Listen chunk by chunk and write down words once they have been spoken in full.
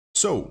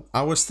So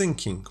I was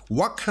thinking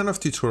what kind of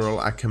tutorial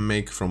I can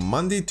make from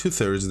Monday to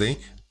Thursday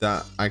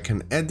that I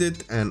can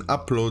edit and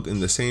upload in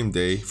the same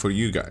day for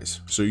you guys,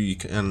 so you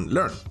can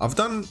learn. I've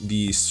done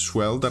the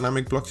Swale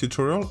dynamic block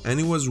tutorial and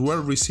it was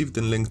well received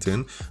in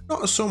LinkedIn,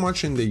 not so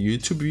much in the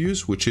YouTube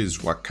views, which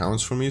is what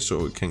counts for me,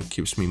 so it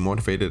keeps me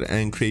motivated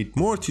and create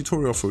more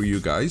tutorial for you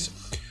guys,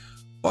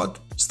 but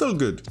still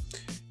good.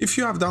 If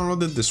you have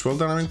downloaded the Swale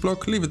dynamic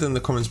block, leave it in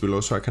the comments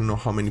below so I can know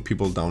how many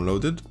people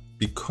downloaded,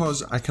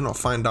 because I cannot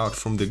find out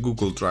from the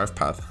Google Drive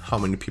path how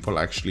many people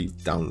actually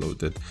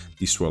downloaded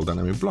the Swale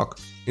dynamic block.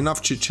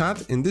 Enough chit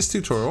chat. In this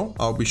tutorial,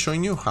 I'll be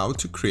showing you how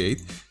to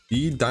create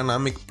the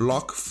dynamic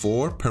block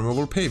for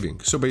permeable paving.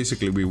 So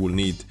basically we will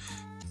need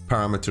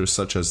parameters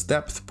such as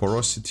depth,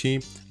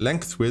 porosity,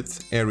 length,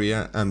 width,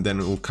 area, and then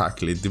it will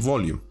calculate the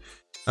volume.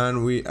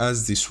 And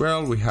as the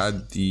Swale, we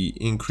had the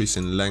increase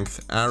in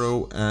length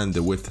arrow and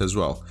the width as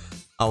well.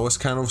 I was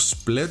kind of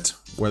split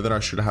whether I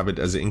should have it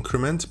as an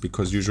increment,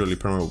 because usually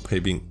permeable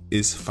paving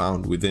is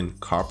found within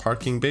car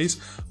parking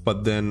bays,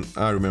 but then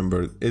I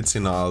remember it's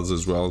in aisles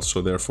as well,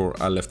 so therefore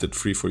I left it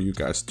free for you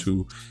guys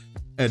to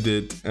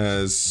edit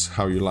as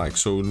how you like.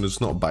 So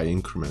it's not by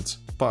increments,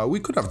 but we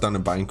could have done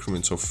it by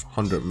increments of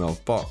 100 mil,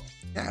 but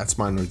yeah, it's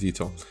minor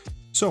detail.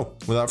 So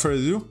without further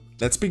ado,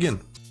 let's begin.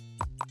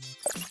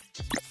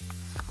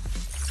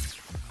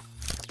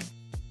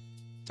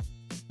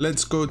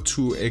 Let's go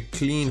to a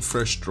clean,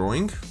 fresh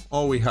drawing.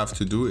 All we have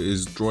to do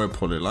is draw a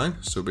polyline.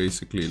 So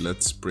basically,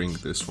 let's bring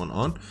this one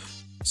on.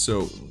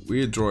 So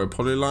we draw a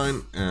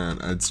polyline,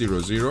 and at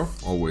 0, 0,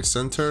 always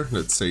center.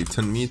 Let's say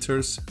 10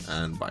 meters,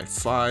 and by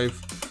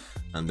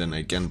 5, and then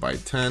again by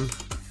 10,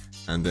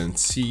 and then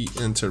C,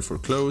 enter for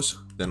close.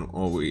 Then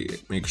we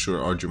make sure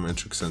our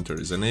geometric center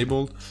is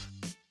enabled.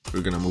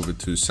 We're gonna move it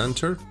to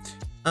center,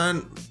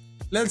 and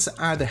let's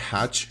add a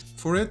hatch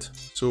for it.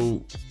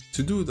 So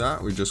to do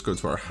that, we just go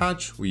to our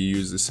hatch, we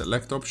use the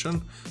select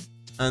option,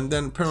 and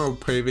then permeable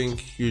paving,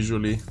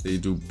 usually they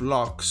do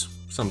blocks,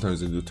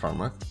 sometimes they do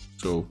tarmac,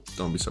 so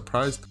don't be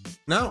surprised.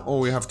 Now all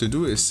we have to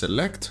do is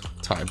select,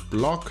 type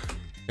block,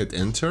 hit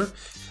enter,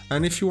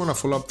 and if you want to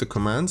follow up the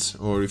commands,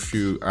 or if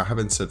I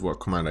haven't said what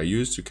command I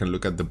used, you can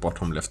look at the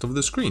bottom left of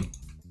the screen.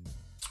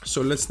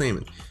 So let's name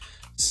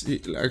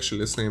it. Actually,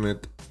 let's name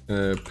it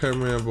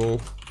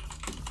permeable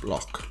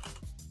block.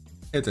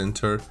 Hit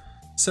enter,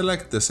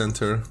 select the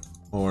center,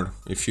 or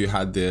if you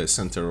had the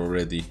center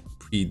already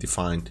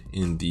predefined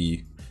in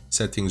the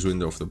settings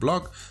window of the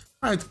block,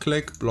 right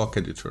click block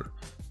editor.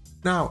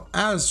 Now,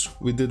 as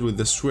we did with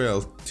the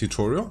Swale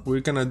tutorial, we're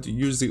gonna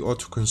use the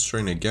auto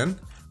constraint again.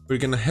 We're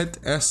gonna hit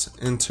S,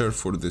 enter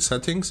for the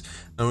settings,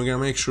 and we're gonna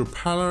make sure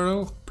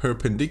parallel,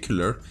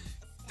 perpendicular,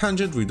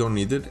 tangent, we don't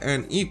need it,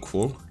 and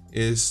equal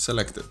is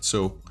selected.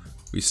 So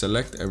we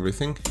select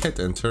everything, hit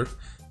enter.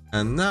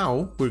 And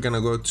now we're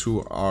gonna go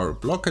to our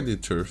block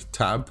editor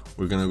tab.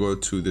 We're gonna go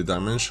to the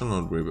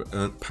dimensional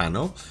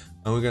panel,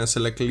 and we're gonna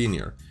select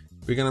linear.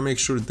 We're gonna make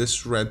sure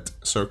this red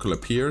circle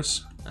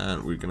appears,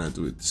 and we're gonna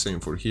do it the same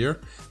for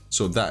here.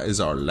 So that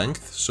is our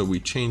length. So we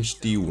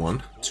change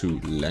D1 to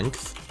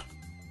length,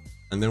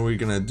 and then we're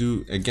gonna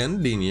do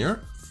again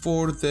linear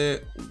for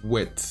the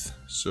width.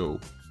 So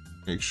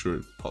make sure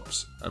it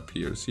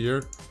appears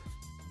here,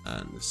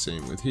 and the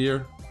same with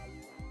here.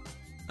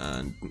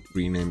 And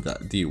rename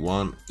that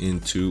D1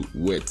 into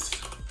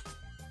width.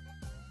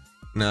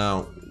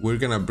 Now we're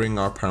gonna bring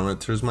our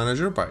parameters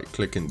manager by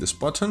clicking this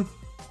button,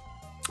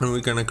 and we're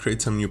gonna create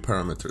some new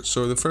parameters.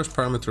 So the first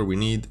parameter we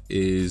need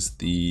is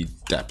the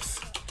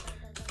depth.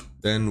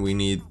 Then we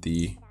need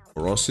the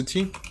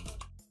porosity,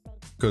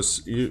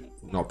 because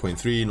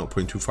 0.3,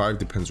 0.25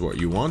 depends what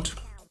you want.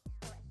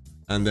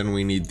 And then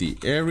we need the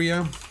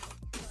area,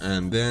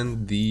 and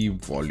then the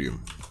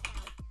volume.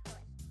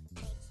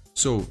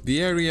 So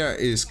the area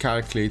is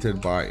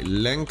calculated by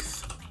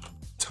length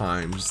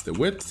times the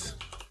width.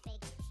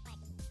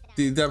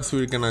 The depth,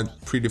 we're gonna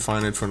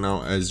predefine it for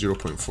now as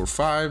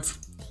 0.45,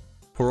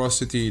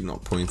 porosity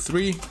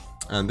 0.3,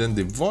 and then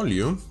the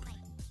volume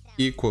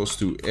equals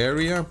to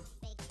area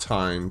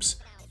times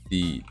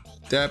the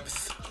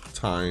depth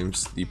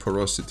times the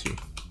porosity.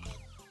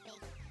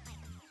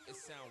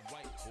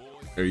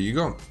 There you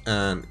go.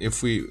 And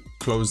if we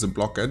close the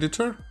block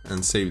editor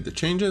and save the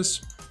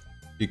changes,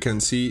 you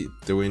can see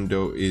the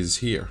window is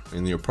here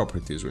in your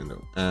properties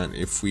window. And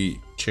if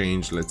we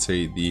change, let's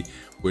say, the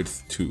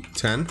width to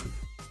 10,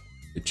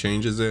 it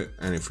changes it.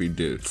 And if we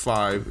did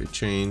 5, it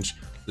changed.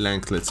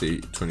 Length, let's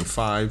say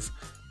 25.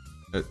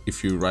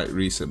 If you right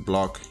reset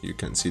block, you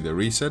can see the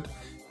reset.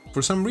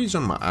 For some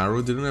reason my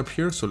arrow didn't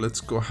appear, so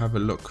let's go have a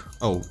look.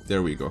 Oh,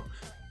 there we go.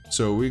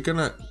 So we're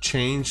gonna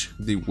change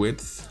the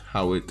width,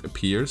 how it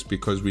appears,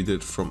 because we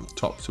did from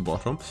top to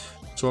bottom.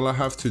 So all I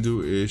have to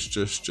do is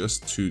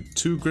just to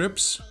 2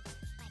 grips,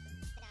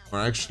 or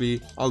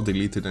actually I'll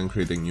delete it and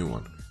create a new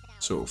one.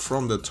 So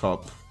from the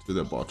top to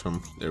the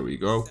bottom, there we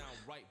go.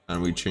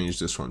 And we change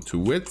this one to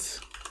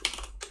width.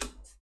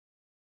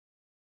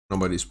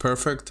 Nobody's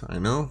perfect, I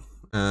know.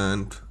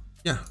 And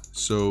yeah,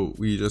 so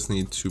we just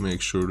need to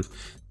make sure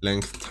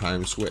length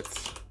times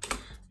width.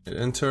 Hit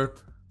enter.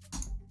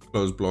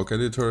 Close block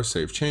editor,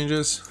 save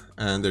changes,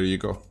 and there you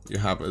go. You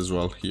have as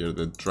well here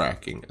the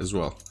dragging as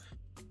well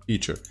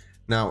feature.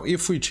 Now,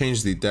 if we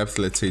change the depth,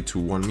 let's say to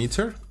 1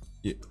 meter,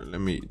 let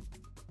me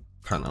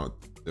pan out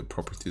the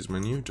properties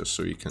menu just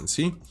so you can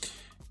see.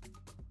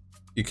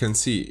 You can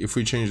see if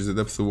we change the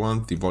depth to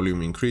 1, the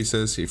volume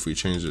increases. If we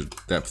change the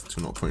depth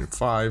to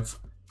 0.5,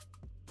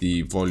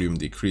 the volume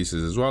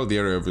decreases as well. The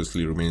area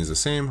obviously remains the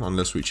same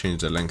unless we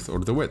change the length or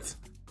the width.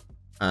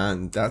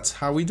 And that's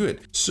how we do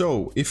it.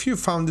 So if you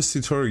found this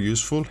tutorial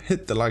useful,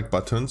 hit the like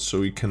button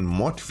so you can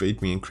motivate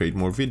me and create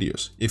more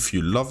videos. If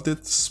you loved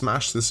it,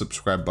 smash the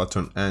subscribe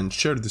button and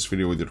share this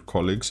video with your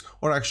colleagues,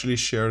 or actually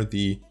share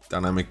the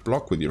dynamic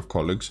block with your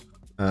colleagues.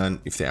 And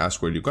if they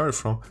ask where you got it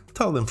from,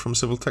 tell them from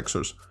Civil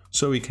Texters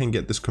so we can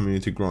get this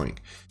community growing.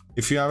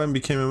 If you haven't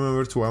become a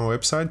member to our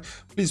website,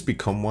 please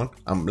become one.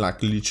 I'm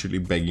like literally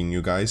begging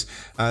you guys,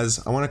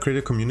 as I want to create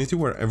a community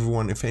where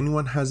everyone, if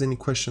anyone has any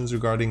questions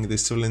regarding the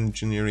civil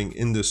engineering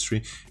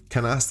industry,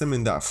 can ask them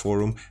in that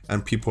forum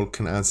and people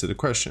can answer the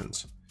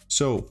questions.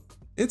 So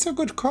it's a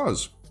good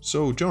cause,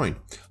 so join.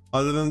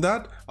 Other than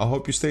that, I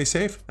hope you stay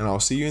safe and I'll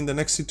see you in the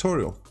next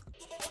tutorial.